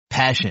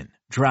Passion,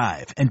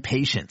 drive, and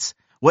patience.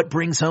 What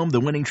brings home the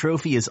winning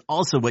trophy is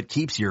also what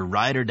keeps your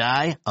ride or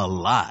die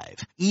alive.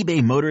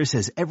 eBay Motors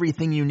has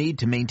everything you need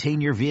to maintain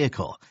your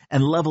vehicle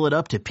and level it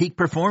up to peak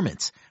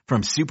performance,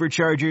 from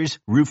superchargers,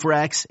 roof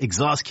racks,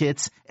 exhaust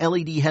kits,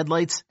 LED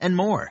headlights, and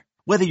more.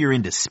 Whether you're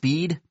into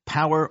speed,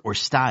 power, or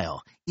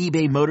style,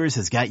 eBay Motors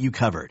has got you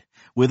covered.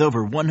 With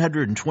over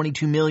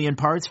 122 million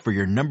parts for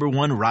your number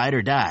one ride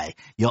or die,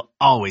 you'll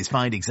always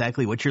find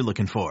exactly what you're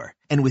looking for.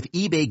 And with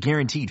eBay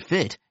Guaranteed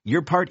Fit,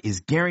 your part is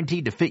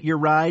guaranteed to fit your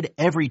ride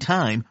every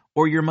time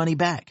or your money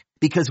back.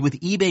 Because with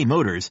eBay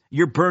Motors,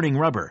 you're burning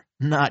rubber,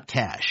 not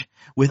cash.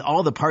 With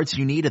all the parts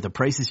you need at the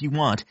prices you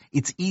want,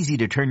 it's easy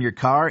to turn your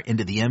car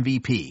into the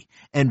MVP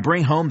and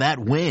bring home that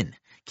win.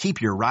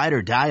 Keep your ride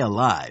or die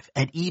alive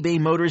at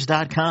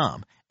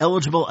ebaymotors.com.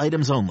 Eligible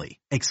items only.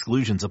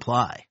 Exclusions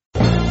apply.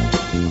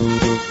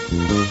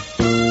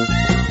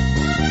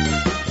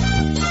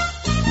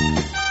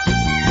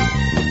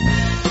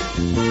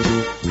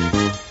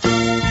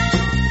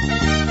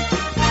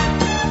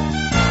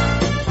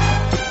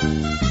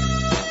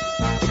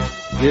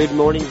 Good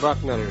morning,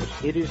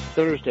 Bucknutters. It is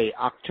Thursday,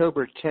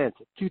 October 10th,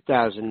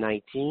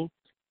 2019.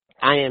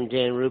 I am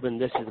Dan Rubin.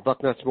 This is the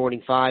Bucknuts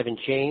Morning 5 and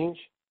change.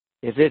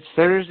 If it's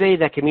Thursday,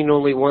 that can mean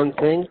only one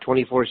thing.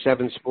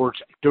 24/7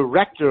 Sports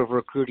Director of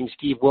Recruiting,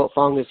 Steve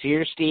Wiltfong, is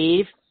here.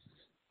 Steve,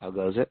 how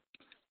goes it?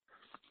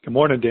 Good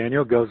morning,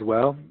 Daniel. Goes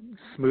well.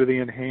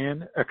 Smoothie in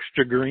hand,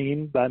 extra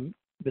green by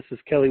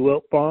Mrs. Kelly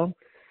Wiltfong.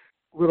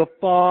 Little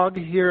fog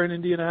here in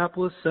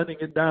Indianapolis, sending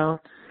it down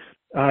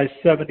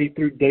I-70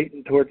 through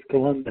Dayton towards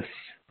Columbus.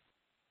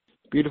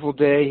 Beautiful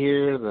day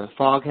here. The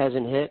fog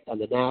hasn't hit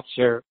and the Nats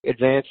are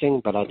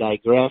advancing, but I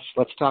digress.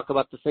 Let's talk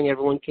about the thing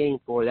everyone came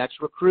for. That's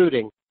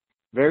recruiting.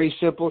 Very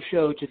simple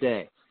show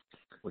today.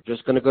 We're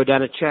just going to go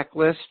down a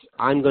checklist.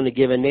 I'm going to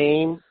give a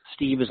name.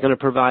 Steve is going to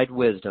provide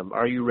wisdom.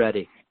 Are you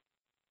ready?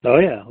 Oh,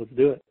 yeah. Let's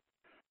do it.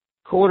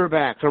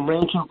 Quarterback from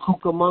Rancho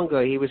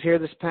Cucamonga. He was here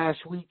this past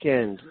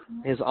weekend.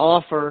 His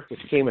offer, which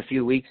came a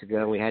few weeks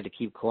ago and we had to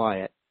keep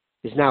quiet,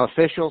 is now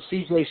official.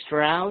 C.J.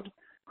 Stroud.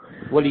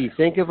 What do you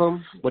think of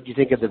him? What do you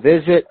think of the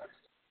visit?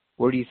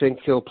 Where do you think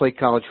he'll play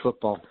college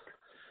football?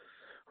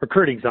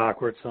 Recruiting's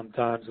awkward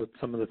sometimes with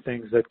some of the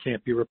things that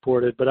can't be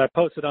reported, but I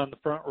posted on the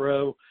front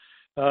row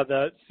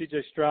that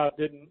C.J. Stroud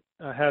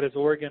had his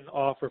Oregon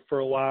offer for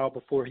a while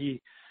before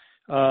he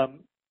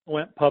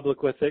went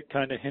public with it,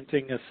 kind of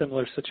hinting a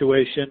similar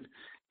situation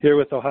here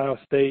with Ohio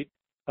State.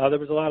 There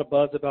was a lot of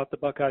buzz about the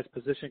Buckeyes'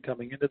 position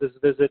coming into this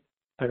visit.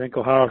 I think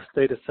Ohio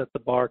State has set the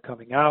bar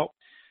coming out.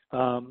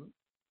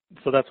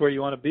 So that's where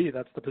you want to be.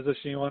 That's the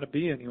position you want to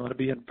be in. You want to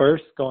be in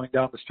first going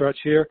down the stretch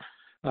here.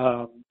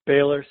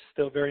 Baylor's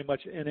still very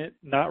much in it,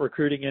 not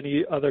recruiting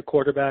any other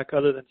quarterback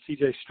other than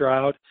C.J.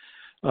 Stroud.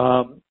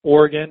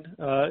 Oregon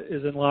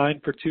is in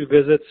line for 2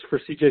 visits for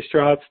C.J.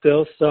 Stroud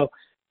still. So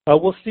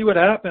we'll see what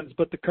happens.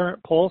 But the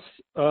current pulse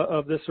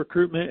of this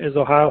recruitment is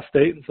Ohio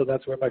State, and so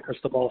that's where my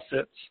crystal ball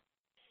sits.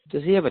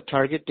 Does he have a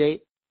target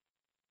date?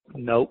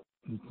 Nope,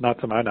 not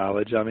to my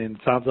knowledge. I mean,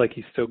 it sounds like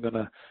he's still going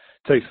to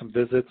take some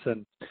visits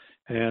and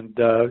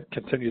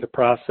continue to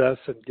process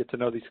and get to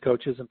know these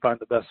coaches and find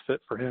the best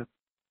fit for him.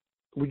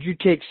 Would you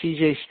take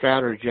C.J.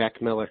 Stroud or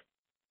Jack Miller?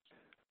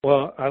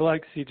 Well, I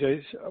like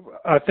C.J.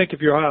 I think if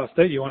you're Ohio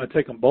State, you want to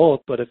take them both.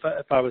 But if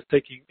I was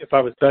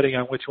betting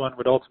on which one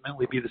would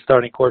ultimately be the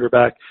starting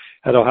quarterback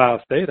at Ohio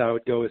State, I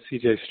would go with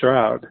C.J.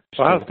 Stroud.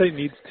 Ohio State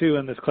needs 2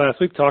 in this class.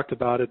 We've talked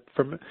about it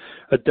from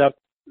a depth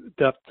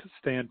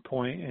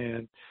standpoint.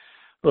 And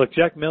look,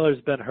 Jack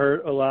Miller's been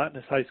hurt a lot in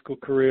his high school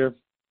career.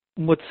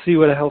 Let's see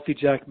what a healthy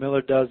Jack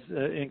Miller does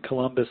in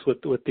Columbus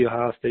with the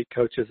Ohio State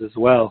coaches as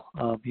well.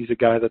 He's a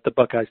guy that the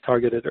Buckeyes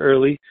targeted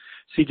early.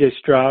 C.J.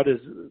 Stroud has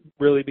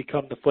really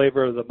become the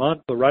flavor of the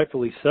month, but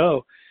rightfully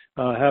so,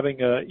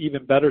 having an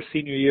even better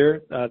senior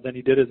year than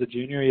he did as a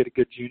junior. He had a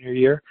good junior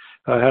year,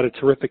 had a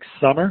terrific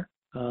summer.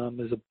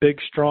 Is a big,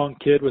 strong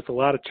kid with a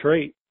lot of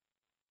trait.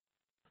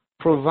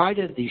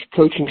 Provided the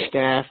coaching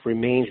staff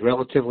remains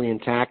relatively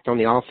intact on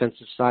the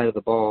offensive side of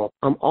the ball,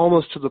 I'm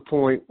almost to the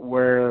point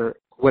where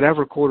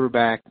whatever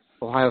quarterback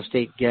Ohio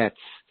State gets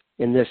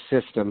in this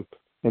system,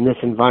 in this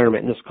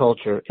environment, in this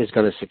culture, is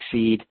going to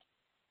succeed.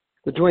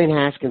 The Dwayne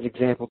Haskins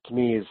example to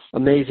me is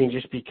amazing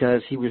just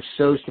because he was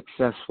so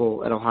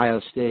successful at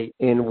Ohio State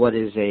in what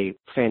is a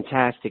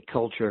fantastic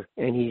culture,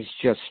 and he's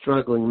just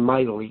struggling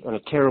mightily in a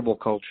terrible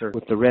culture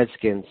with the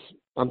Redskins.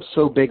 I'm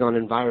so big on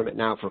environment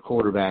now for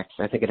quarterbacks.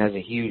 I think it has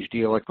a huge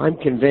deal. Like, I'm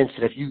convinced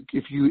that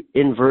if you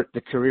invert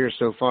the career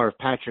so far of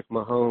Patrick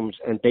Mahomes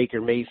and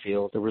Baker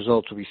Mayfield, the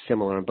results will be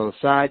similar on both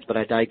sides, but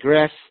I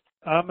digress.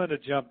 I'm going to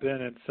jump in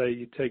and say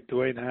you take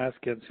Dwayne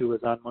Haskins, who was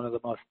on one of the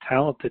most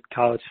talented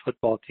college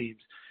football teams,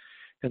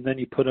 and then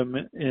you put him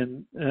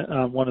in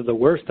on one of the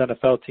worst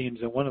NFL teams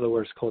and one of the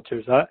worst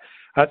cultures.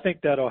 I think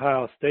that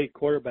Ohio State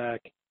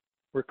quarterback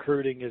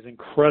recruiting is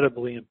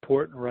incredibly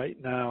important right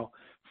now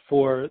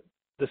for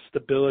the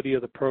stability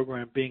of the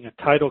program being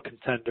a title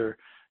contender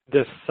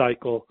this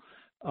cycle,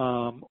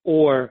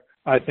 or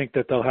I think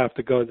that they'll have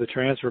to go to the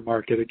transfer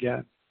market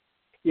again.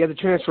 Yeah, the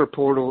transfer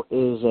portal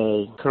is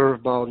a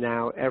curveball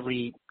now.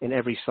 In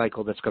every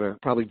cycle, that's going to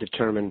probably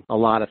determine a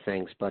lot of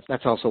things. But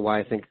that's also why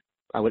I think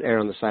I would err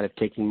on the side of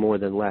taking more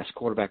than less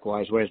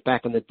quarterback-wise, whereas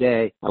back in the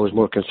day, I was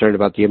more concerned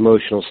about the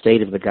emotional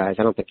state of the guys.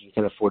 I don't think you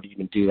can afford to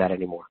even do that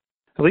anymore.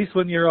 At least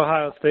when you're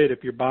Ohio State,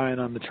 if you're buying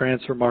on the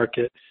transfer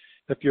market,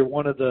 if you're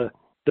one of the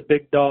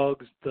big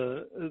dogs,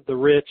 the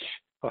rich,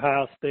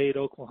 Ohio State,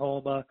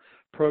 Oklahoma,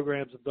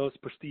 programs of those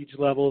prestige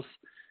levels,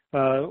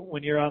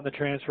 when you're on the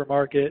transfer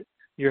market,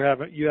 you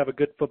have a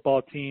good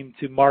football team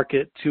to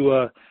market to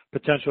a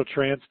potential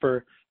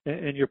transfer,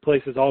 and your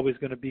place is always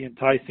going to be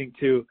enticing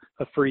to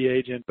a free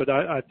agent. But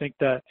I think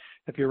that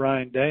if you're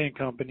Ryan Day and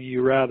company,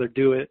 you rather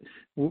do it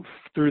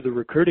through the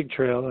recruiting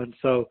trail. And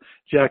so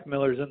Jack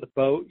Miller's in the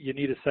boat. You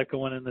need a second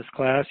one in this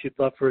class. You'd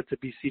love for it to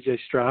be C.J.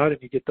 Stroud,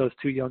 and you get those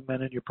two young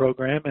men in your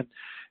program,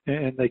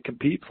 and they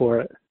compete for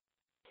it.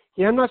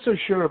 Yeah, I'm not so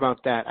sure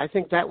about that. I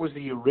think that was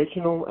the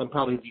original and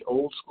probably the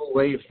old school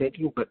way of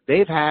thinking, but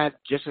they've had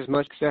just as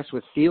much success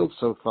with Fields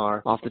so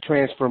far off the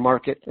transfer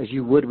market as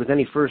you would with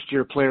any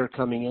first-year player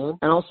coming in.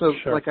 And also,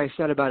 Sure. Like I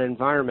said about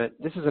environment,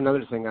 this is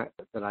another thing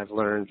that I've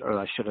learned, or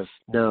I should have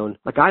known.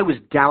 Like, I was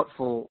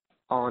doubtful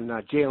on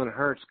Jalen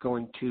Hurts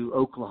going to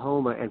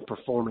Oklahoma and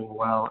performing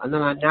well. And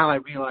then now I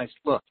realized,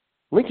 look,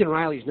 Lincoln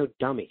Riley's no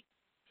dummy.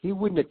 He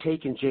wouldn't have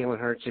taken Jalen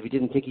Hurts if he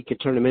didn't think he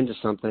could turn him into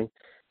something.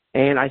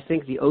 And I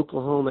think the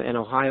Oklahoma and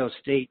Ohio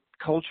State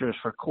cultures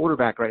for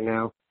quarterback right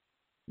now,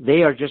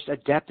 they are just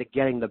adept at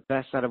getting the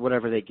best out of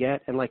whatever they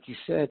get. And like you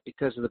said,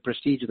 because of the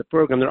prestige of the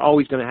program, they're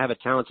always going to have a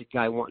talented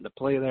guy wanting to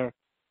play there.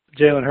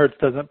 Jalen Hurts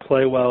doesn't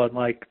play well in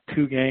like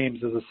 2 games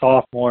as a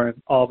sophomore,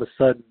 and all of a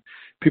sudden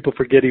people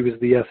forget he was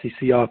the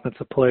SEC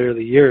Offensive Player of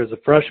the Year as a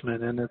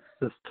freshman. And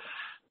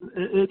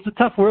it's a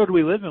tough world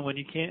we live in when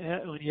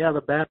you have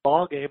a bad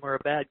ball game or a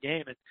bad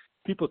game, and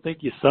people think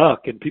you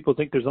suck, and people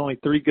think there's only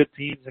 3 good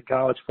teams in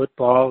college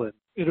football. And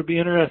it'll be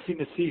interesting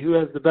to see who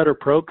has the better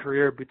pro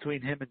career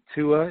between him and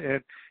Tua.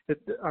 And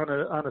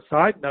on a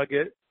side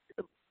nugget,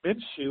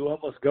 Minshew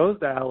almost goes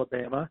to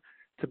Alabama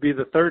to be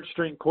the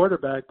 3rd-string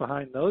quarterback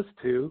behind those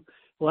two.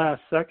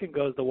 Last second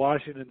goes to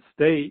Washington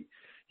State.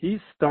 He's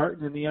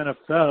starting in the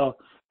NFL.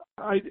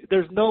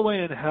 There's no way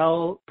in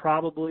hell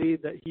probably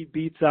that he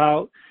beats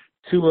out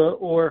Tua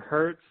or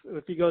Hurts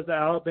if he goes to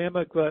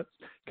Alabama. But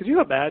could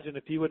you imagine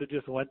if he would have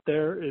just went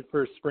there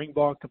for spring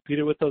ball and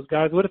competed with those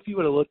guys? What if he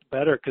would have looked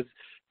better? Because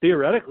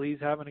theoretically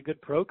he's having a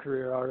good pro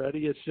career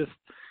already. It's just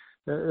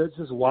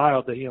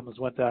wild that he almost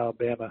went to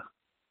Alabama.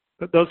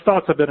 But those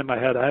thoughts have been in my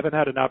head. I haven't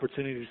had an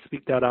opportunity to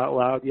speak that out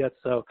loud yet,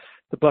 so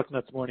the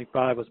Bucknuts Morning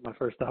 5 was my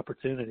first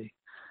opportunity.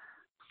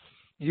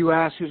 You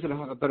asked who's going to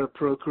have a better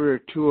pro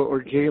career, Tua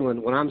or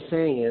Jalen. What I'm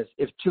saying is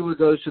if Tua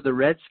goes to the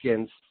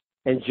Redskins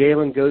and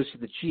Jalen goes to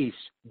the Chiefs,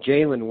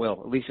 Jalen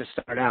will, at least to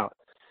start out.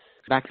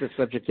 Back to the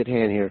subject at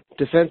hand here.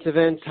 Defensive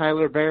end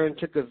Tyler Barron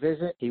took a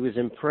visit. He was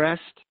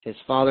impressed. His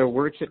father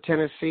works at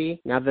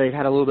Tennessee. Now that they've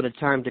had a little bit of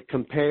time to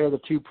compare the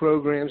two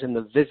programs and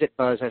the visit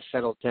buzz has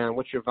settled down,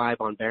 what's your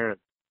vibe on Barron?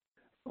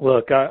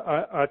 Look,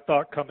 I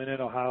thought coming in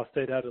Ohio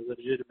State had a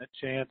legitimate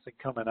chance, and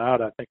coming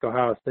out, I think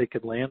Ohio State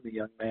could land the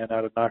young man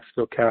out of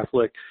Knoxville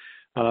Catholic.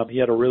 He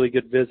had a really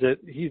good visit.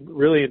 He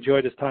really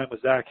enjoyed his time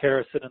with Zach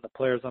Harrison and the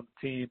players on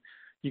the team.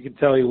 You can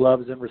tell he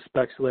loves and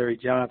respects Larry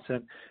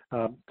Johnson,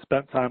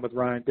 spent time with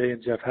Ryan Day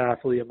and Jeff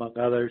Hafley, among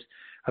others.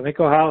 I think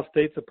Ohio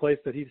State's a place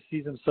that he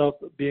sees himself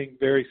being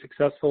very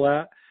successul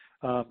at.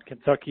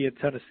 Kentucky and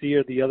Tennessee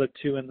are the other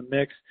two in the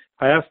mix.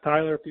 I asked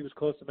Tyler if he was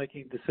close to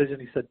making a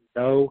decision. He said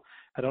no.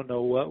 I don't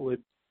know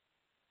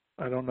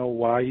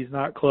why he's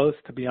not close,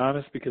 to be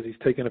honest, because he's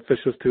taking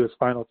officials to his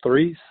final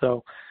 3.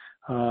 So,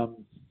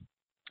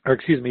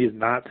 he's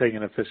not taking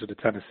an official to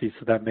Tennessee.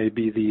 So that may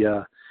be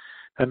the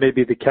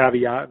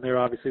caveat. And they're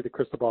obviously the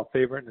crystal ball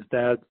favorite, and his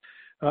dad's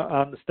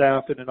on the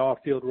staff in an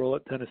off-field role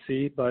at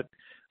Tennessee. But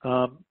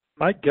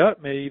my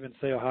gut may even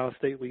say Ohio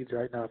State leads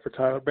right now for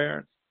Tyler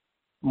Barron.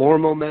 More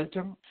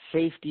momentum.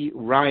 Safety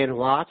Ryan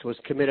Watts was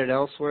committed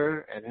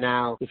elsewhere, and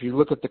now if you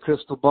look at the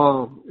crystal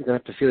ball, you're going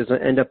to have to feel he's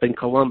going to end up in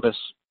Columbus.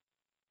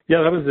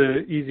 Yeah, that was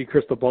an easy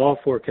crystal ball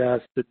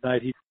forecast that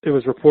night. It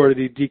was reported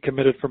he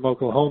decommitted from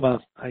Oklahoma.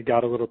 I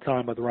got a little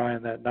time with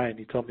Ryan that night, and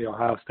he told me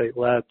Ohio State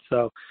led.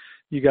 So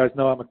you guys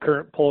know I'm a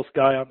current pulse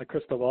guy on the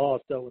crystal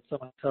ball, so when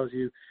someone tells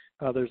you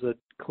there's a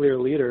clear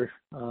leader,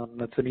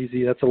 that's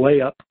a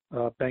layup.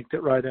 Banked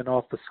it right in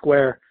off the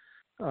square.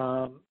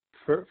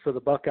 For the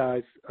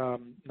Buckeyes.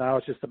 Now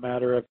it's just a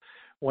matter of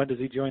when does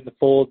he join the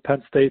fold.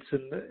 Penn State's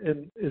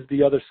in is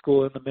the other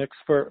school in the mix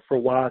for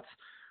Watts.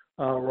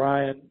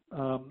 Ryan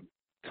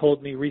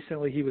told me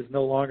recently he was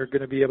no longer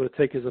going to be able to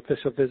take his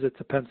official visit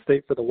to Penn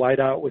State for the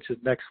whiteout, which is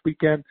next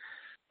weekend.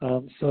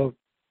 So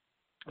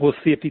we'll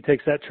see if he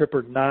takes that trip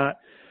or not.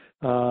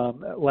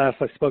 Last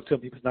I spoke to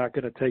him, he was not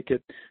going to take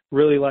it.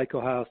 Really like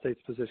Ohio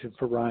State's position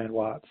for Ryan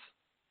Watts.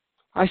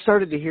 I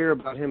started to hear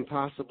about him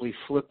possibly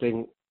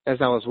flipping as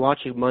I was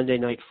watching Monday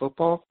Night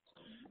Football,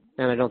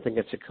 and I don't think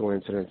it's a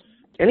coincidence.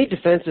 Any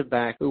defensive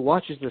back who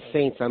watches the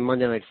Saints on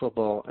Monday Night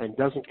Football and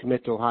doesn't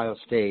commit to Ohio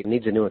State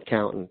needs a new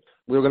accountant.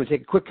 We're going to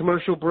take a quick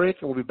commercial break,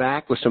 and we'll be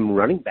back with some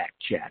running back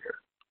chatter.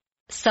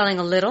 Selling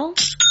a little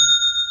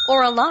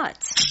or a lot?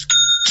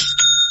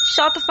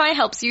 Shopify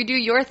helps you do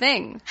your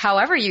thing,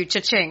 however you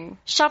cha-ching.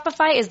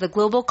 Shopify is the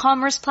global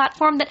commerce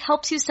platform that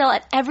helps you sell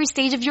at every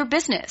stage of your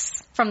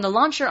business. From the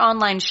launch your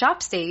online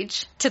shop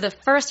stage, to the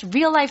first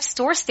real-life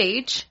store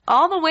stage,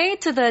 all the way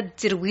to the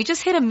did we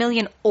just hit 1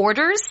 million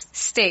orders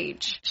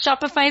stage.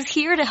 Shopify's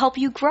here to help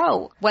you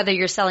grow, whether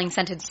you're selling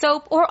scented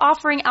soap or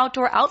offering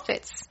outdoor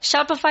outfits.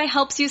 Shopify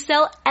helps you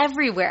sell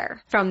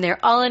everywhere, from their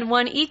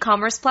all-in-one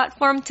e-commerce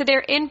platform to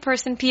their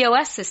in-person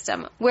POS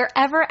system.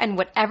 Wherever and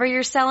whatever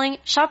you're selling,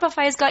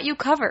 Shopify's got you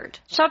covered.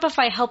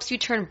 Shopify helps you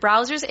turn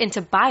browsers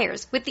into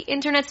buyers with the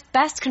internet's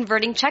best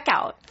converting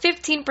checkout.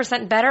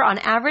 15% better on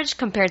average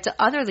compared to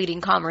other leading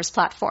commerce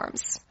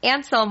platforms.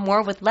 And sell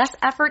more with less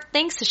effort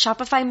thanks to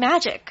Shopify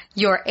Magic,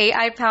 your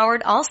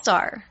AI-powered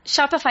all-star.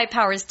 Shopify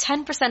powers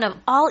 10% of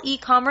all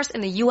e-commerce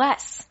in the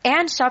U.S.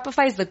 And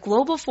Shopify is the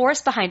global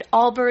force behind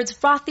Allbirds,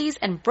 Rothy's,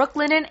 and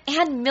Brooklinen,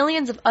 and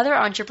millions of other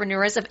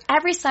entrepreneurs of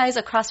every size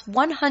across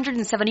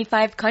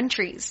 175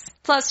 countries.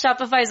 Plus,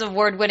 Shopify's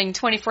award-winning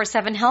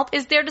 24/7 help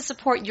is there to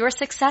support your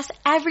success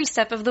every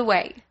step of the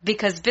way.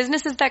 Because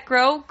businesses that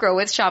grow, grow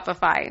with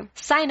Shopify.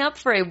 Sign up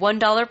for a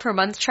 $1 per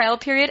month trial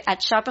period at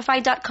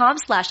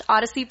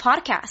shopify.com/Odyssey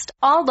Podcast,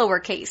 all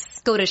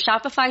lowercase. Go to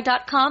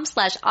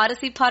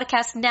shopify.com/Odyssey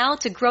Podcast now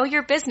to grow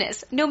your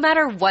business, no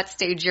matter what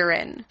stage you're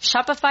in.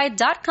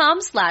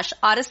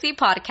 Shopify.com/Odyssey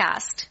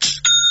Podcast.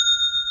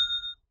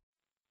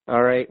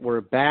 All right,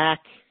 we're back.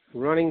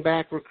 Running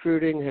back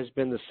recruiting has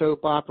been the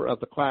soap opera of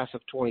the class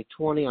of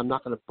 2020. I'm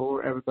not going to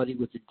bore everybody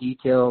with the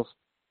details.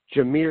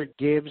 Jahmyr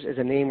Gibbs is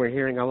a name we're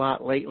hearing a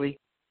lot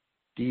lately.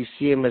 Do you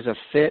see him as a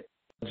fit?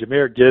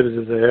 Jahmyr Gibbs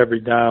is an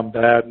every down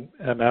bad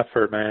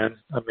MFer, man.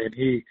 I mean,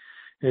 he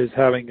is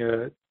having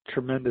a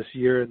tremendous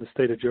year in the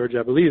state of Georgia.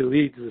 I believe he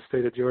leads the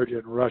state of Georgia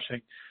in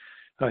rushing.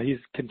 He's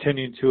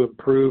continuing to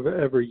improve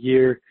every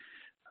year.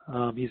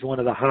 He's one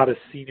of the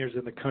hottest seniors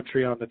in the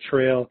country on the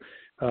trail.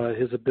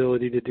 His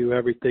ability to do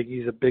everything.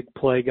 He's a big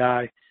play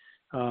guy.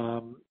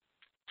 And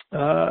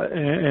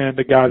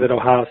a guy that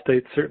Ohio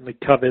State certainly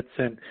covets,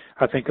 and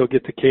I think he'll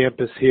get to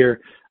campus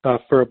here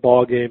for a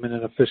ball game and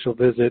an official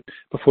visit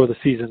before the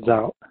season's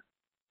out.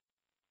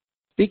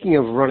 Speaking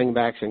of running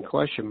backs and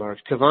question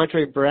marks,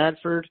 Kevontre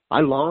Bradford,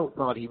 I long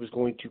thought he was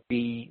going to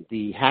be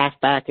the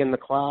halfback in the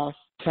class.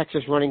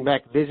 Texas running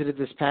back visited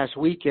this past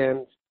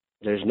weekend.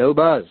 There's no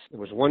buzz. There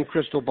was one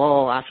crystal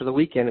ball after the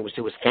weekend. It was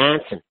to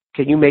Wisconsin.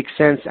 Can you make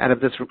sense out of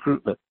this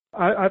recruitment?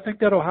 I think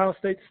that Ohio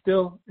State's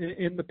still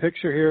in the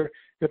picture here.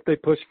 If they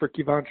push for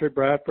Kevontre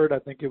Bradford, I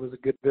think it was a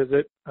good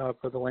visit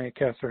for the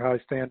Lancaster High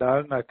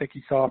standout, and I think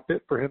he saw a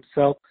fit for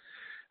himself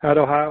at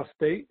Ohio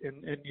State.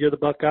 And you're the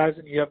Buckeyes,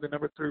 and you have the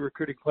number 3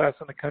 recruiting class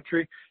in the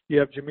country. You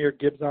have Jahmyr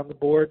Gibbs on the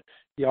board.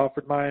 You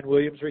offered Mayan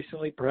Williams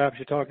recently. Perhaps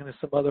you're talking to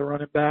some other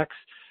running backs.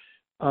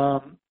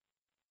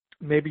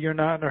 Maybe you're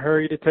not in a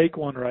hurry to take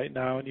one right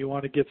now, and you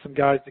want to get some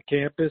guys to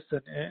campus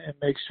and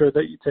make sure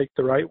that you take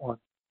the right one.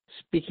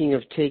 Speaking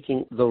of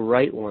taking the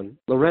right one,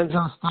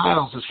 Lorenzo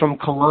Styles is from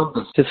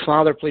Columbus. His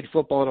father played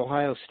football at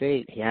Ohio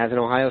State. He has an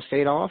Ohio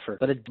State offer,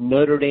 but a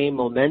Notre Dame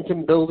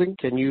momentum building.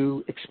 Can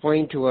you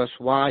explain to us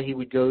why he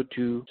would go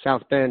to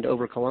South Bend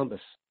over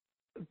Columbus?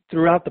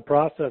 Throughout the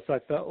process, I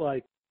felt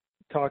like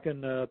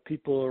talking to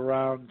people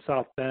around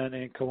South Bend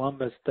and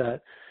Columbus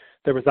that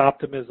there was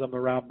optimism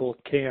around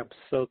both camps.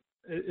 So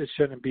it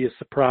shouldn't be a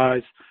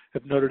surprise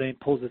if Notre Dame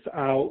pulls this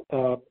out.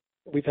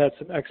 We've had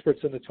some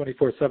experts in the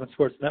 24/7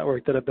 Sports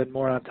Network that have been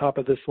more on top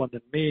of this one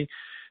than me.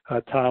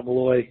 Tom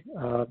Loy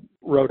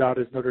wrote out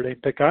his Notre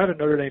Dame pick. I had a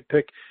Notre Dame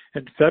pick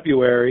in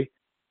February,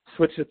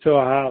 switched it to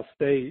Ohio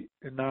State,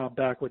 and now I'm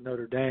back with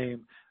Notre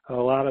Dame. A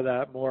lot of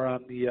that more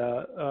on the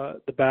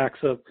backs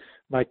of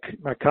my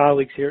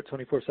colleagues here at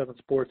 24/7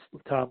 Sports,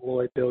 Tom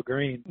Loy, Bill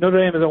Green. Notre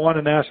Dame hasn't won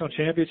a national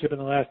championship in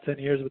the last 10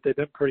 years, but they've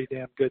been pretty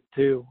damn good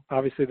too.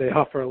 Obviously, they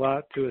offer a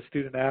lot to a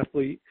student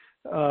athlete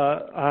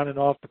on and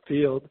off the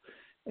field.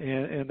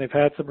 And they've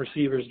had some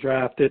receivers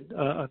drafted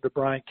under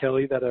Brian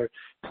Kelly that are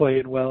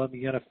playing well in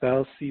the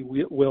NFL. See,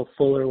 Will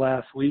Fuller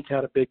last week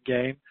had a big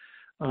game.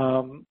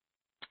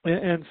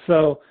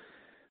 So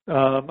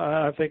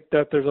I think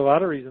that there's a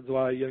lot of reasons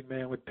why a young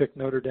man would pick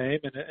Notre Dame,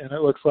 and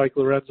it looks like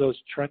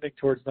Lorenzo's trending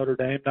towards Notre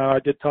Dame. Now, I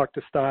did talk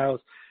to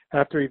Styles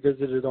after he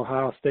visited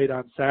Ohio State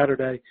on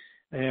Saturday,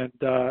 and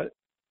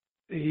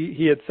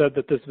he had said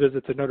that this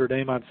visit to Notre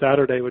Dame on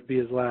Saturday would be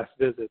his last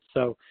visit.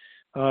 So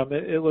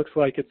it looks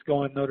like it's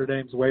going Notre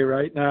Dame's way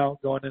right now,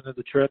 going into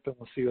the trip, and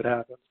we'll see what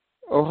happens.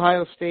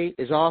 Ohio State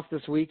is off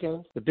this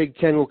weekend. The Big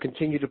Ten will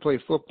continue to play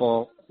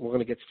football. We're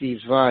going to get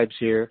Steve's vibes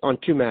here on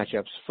 2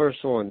 matchups.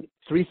 First one,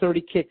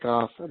 3:30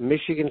 kickoff.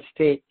 Michigan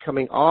State,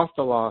 coming off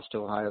the loss to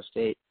Ohio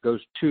State,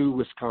 goes to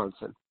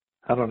Wisconsin.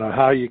 I don't know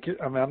how you could.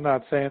 I mean, I'm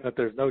not saying that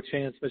there's no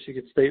chance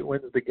Michigan State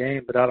wins the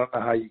game, but I don't know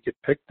how you could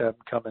pick them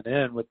coming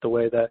in with the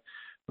way that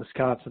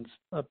Wisconsin's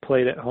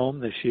played at home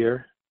this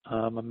year.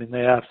 I mean,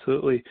 they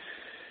absolutely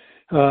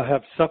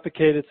have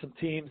suffocated some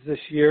teams this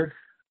year,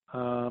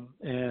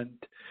 and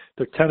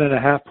they're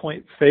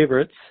 10.5-point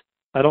favorites.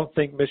 I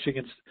think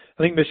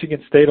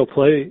Michigan State will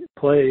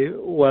play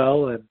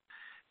well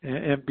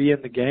and be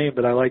in the game,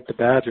 but I like the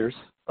Badgers.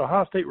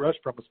 Ohio State rushed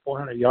for almost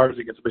 400 yards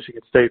against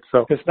Michigan State,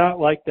 so it's not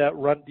like that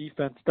run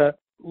defense that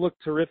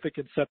looked terrific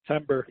in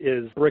September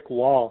is brick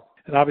wall.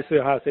 And obviously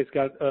Ohio State's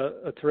got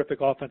a terrific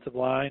offensive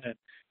line, and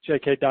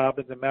J.K.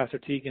 Dobbins and Master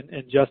Teague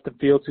and Justin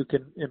Fields who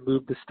can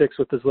move the sticks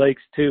with his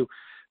legs too.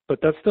 But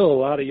that's still a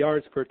lot of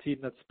yards for a team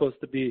that's supposed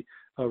to be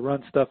a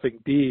run-stuffing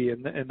B,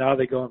 and now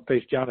they go and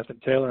face Jonathan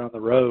Taylor on the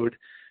road.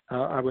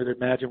 I would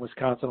imagine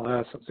Wisconsin will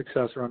have some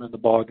success running the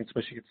ball against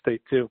Michigan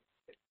State too.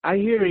 I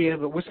hear you,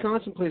 but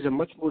Wisconsin plays a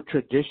much more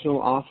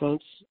traditional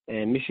offense,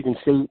 and Michigan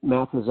State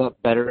matches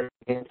up better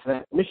against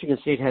that. Michigan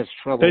State has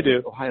trouble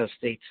with Ohio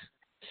State's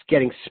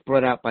getting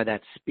spread out by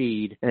that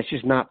speed, and it's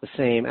just not the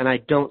same. And I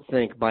don't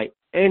think by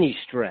any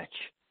stretch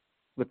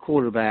the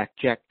quarterback,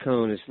 Jack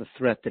Cohn, is the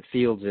threat that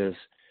Fields is.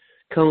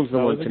 Cohn's the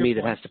one to me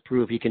that has to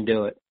prove he can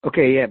do it.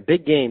 Okay, yeah,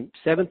 big game,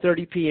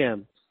 7:30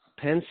 p.m.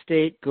 Penn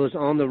State goes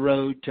on the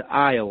road to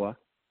Iowa.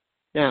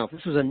 Now, if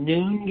this was a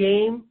noon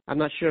game, I'm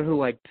not sure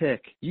who I'd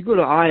pick. You go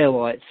to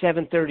Iowa at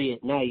 7:30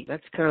 at night,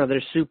 that's kind of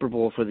their Super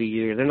Bowl for the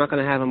year. They're not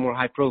going to have a more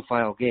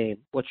high-profile game.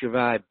 What's your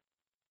vibe?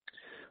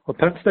 Well,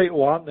 Penn State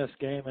won this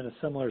game in a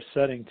similar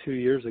setting 2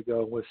 years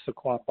ago with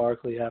Saquon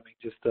Barkley having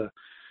just a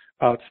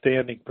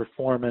outstanding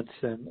performance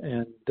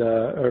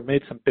or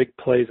made some big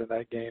plays in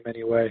that game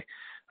anyway.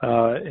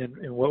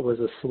 In what was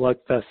a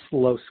slugfest,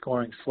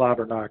 low-scoring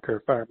slobber knocker,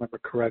 if I remember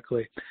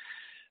correctly.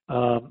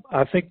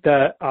 I think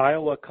that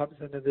Iowa comes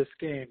into this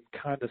game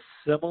kind of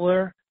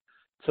similar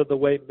to the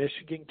way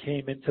Michigan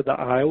came into the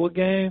Iowa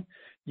game.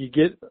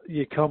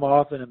 You come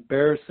off an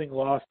embarrassing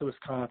loss to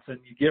Wisconsin.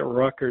 You get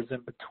Rutgers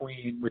in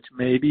between, which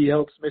maybe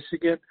helped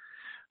Michigan.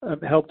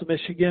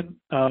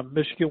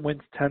 Michigan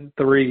wins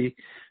 10-3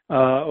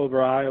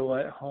 over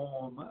Iowa at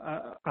home.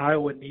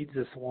 Iowa needs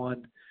this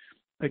one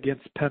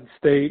against Penn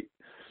State.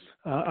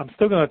 I'm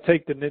still going to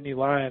take the Nittany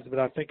Lions, but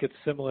I think it's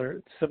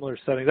similar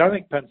settings. I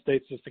think Penn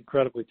State's just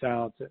incredibly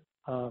talented.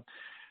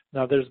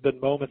 Now, there's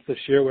been moments this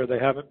year where they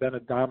haven't been a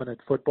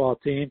dominant football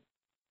team,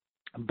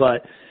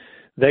 but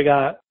they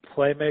got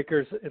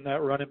playmakers in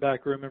that running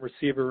back room and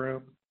receiver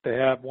room. They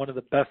have one of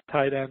the best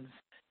tight ends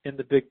in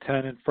the Big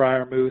Ten in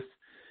Freiermuth.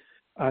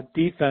 On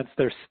defense,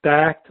 they're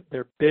stacked,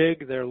 they're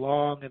big, they're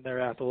long, and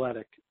they're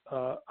athletic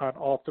on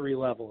all three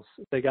levels.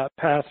 They got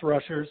pass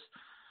rushers.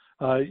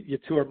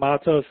 Yatur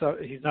Matos,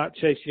 he's not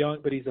Chase Young,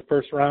 but he's a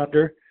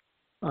first-rounder.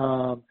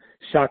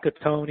 Shaka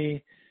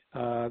Toney,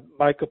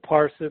 Micah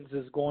Parsons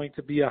is going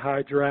to be a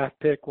high draft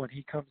pick when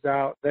he comes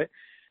out.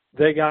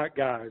 They got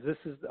guys.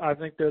 I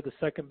think they're the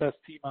second-best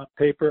team on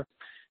paper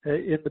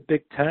in the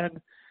Big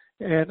Ten.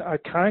 And I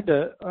kind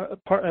of,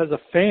 as a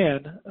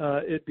fan,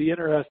 it'd be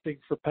interesting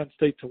for Penn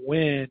State to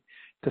win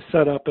to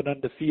set up an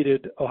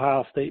undefeated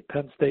Ohio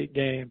State-Penn State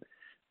game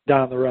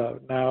down the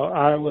road. Now,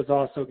 Iowa's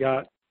also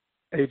got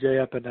A.J.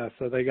 Epinesa,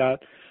 so they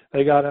got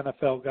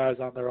NFL guys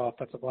on their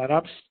offensive line.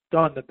 I'm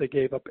stunned that they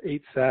gave up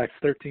 8 sacks,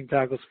 13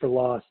 tackles for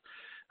loss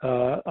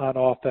on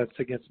offense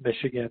against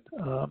Michigan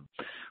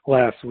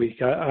last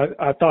week.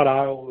 I thought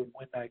Iowa would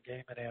win that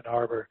game in Ann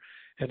Arbor.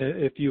 And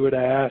if you would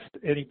have asked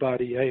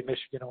anybody, hey,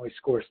 Michigan only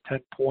scores 10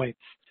 points,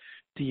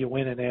 do you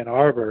win in Ann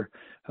Arbor?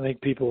 I think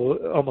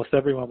almost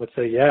everyone would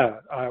say, yeah,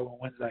 Iowa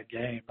wins that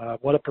game.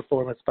 What a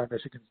performance by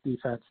Michigan's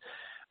defense.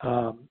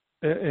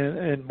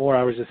 And more,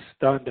 I was just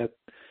stunned at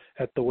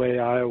the way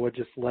Iowa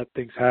just let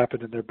things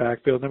happen in their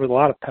backfield. And there were a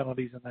lot of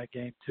penalties in that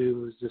game,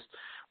 too. It was just,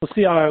 we'll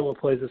see how Iowa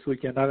plays this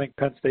weekend. I think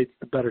Penn State's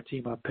the better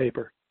team on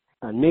paper.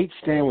 Nate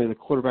Stanley, the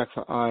quarterback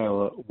for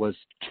Iowa, was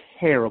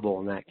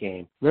terrible in that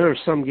game. There are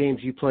some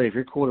games you play, if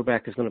your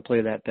quarterback is going to play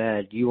that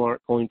bad, you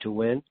aren't going to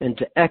win. And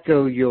to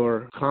echo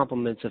your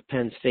compliments of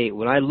Penn State,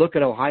 when I look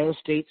at Ohio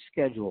State's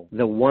schedule,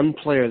 the one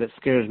player that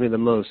scares me the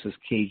most is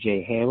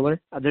K.J. Hamler.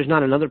 There's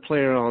not another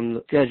player on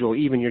the schedule,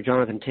 even your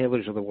Jonathan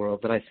Taylors of the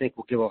world, that I think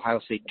will give Ohio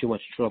State too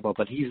much trouble.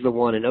 But he's the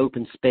one in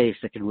open space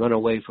that can run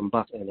away from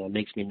Buck, and that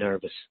makes me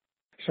nervous.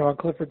 Sean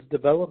Clifford's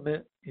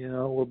development,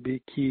 will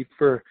be key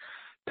for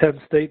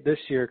Penn State this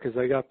year because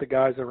they got the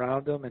guys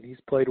around him, and he's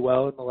played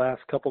well in the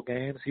last couple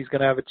games. He's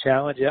going to have a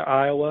challenge at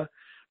Iowa.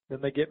 Then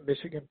they get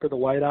Michigan for the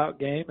whiteout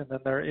game, and then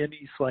they're in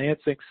East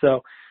Lansing.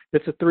 So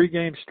it's a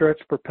 3-game stretch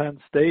for Penn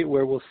State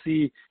where we'll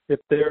see if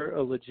they're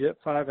a legit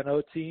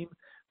 5-0 team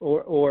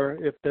or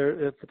if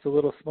it's a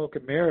little smoke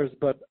and mirrors.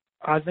 But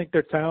I think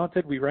they're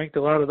talented. We ranked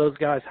a lot of those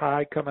guys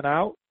high coming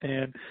out,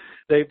 and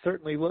they've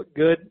certainly looked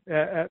good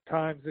at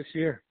times this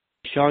year.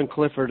 Sean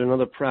Clifford,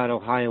 another proud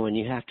Ohioan.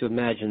 You have to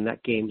imagine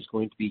that game is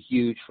going to be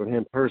huge for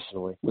him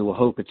personally. We will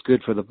hope it's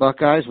good for the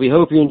Buckeyes. We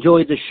hope you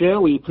enjoyed the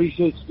show. We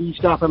appreciate Steve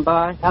stopping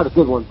by. Have a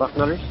good one,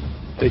 Bucknutters.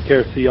 Take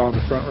care. See you on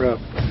the front row.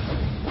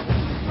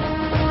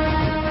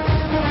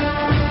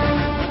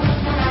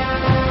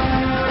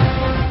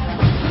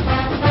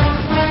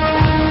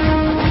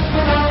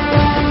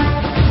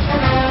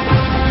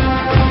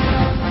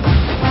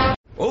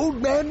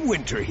 Old Man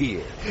Winter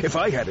here. If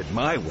I had it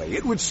my way,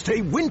 it would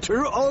stay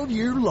winter all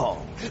year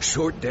long.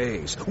 Short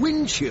days,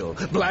 wind chill,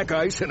 black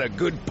ice, and a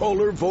good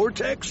polar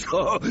vortex.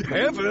 Oh,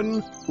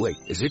 heaven. Wait,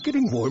 is it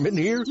getting warm in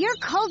here? Your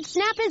cold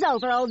snap is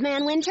over, Old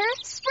Man Winter.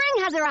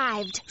 Spring has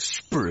arrived.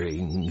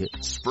 Spring.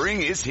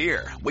 Spring is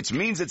here, which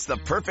means it's the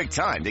perfect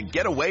time to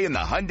get away in the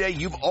Hyundai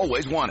you've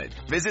always wanted.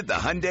 Visit the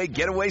Hyundai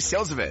Getaway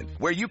Sales Event,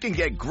 where you can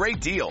get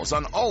great deals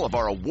on all of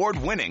our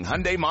award-winning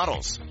Hyundai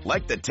models,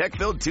 like the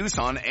tech-filled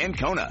Tucson and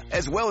Kona,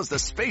 as well as the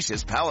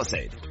spacious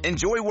Palisade.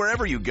 Enjoy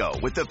wherever you go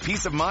with the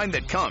peace of mind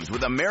that comes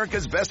with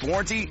America's best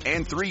warranty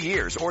and 3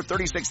 years or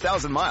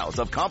 36,000 miles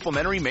of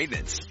complimentary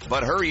maintenance.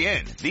 But hurry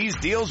in, these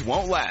deals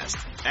won't last.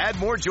 Add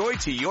more joy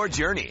to your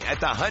journey at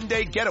the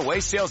Hyundai Getaway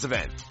Sales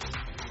Event.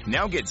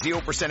 Now get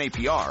 0%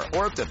 APR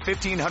or up to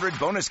 $1,500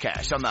 bonus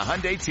cash on the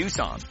Hyundai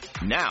Tucson.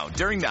 Now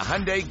during the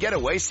Hyundai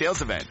Getaway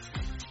Sales Event.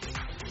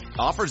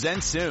 Offers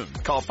end soon.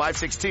 Call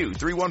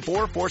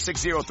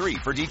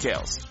 562-314-4603 for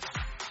details.